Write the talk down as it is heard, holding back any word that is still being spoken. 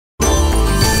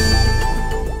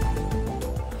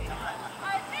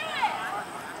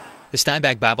The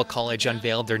Steinbach Bible College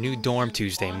unveiled their new dorm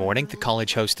Tuesday morning. The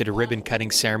college hosted a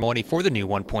ribbon-cutting ceremony for the new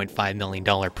 $1.5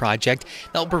 million project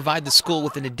that will provide the school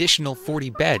with an additional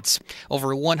 40 beds.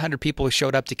 Over 100 people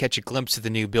showed up to catch a glimpse of the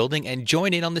new building and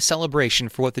join in on the celebration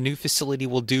for what the new facility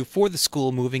will do for the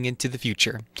school moving into the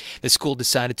future. The school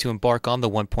decided to embark on the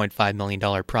 $1.5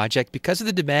 million project because of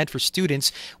the demand for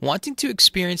students wanting to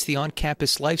experience the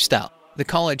on-campus lifestyle. The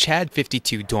college had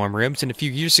 52 dorm rooms, and a few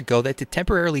years ago they had to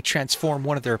temporarily transform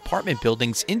one of their apartment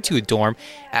buildings into a dorm,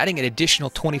 adding an additional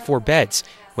 24 beds.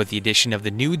 With the addition of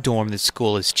the new dorm, the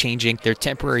school is changing their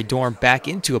temporary dorm back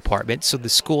into apartments, so the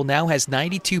school now has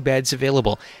 92 beds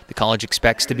available. The college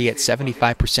expects to be at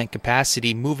 75%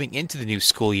 capacity moving into the new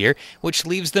school year, which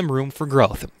leaves them room for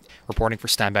growth. Reporting for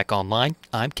Steinbach Online,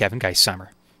 I'm Kevin Geisheimer.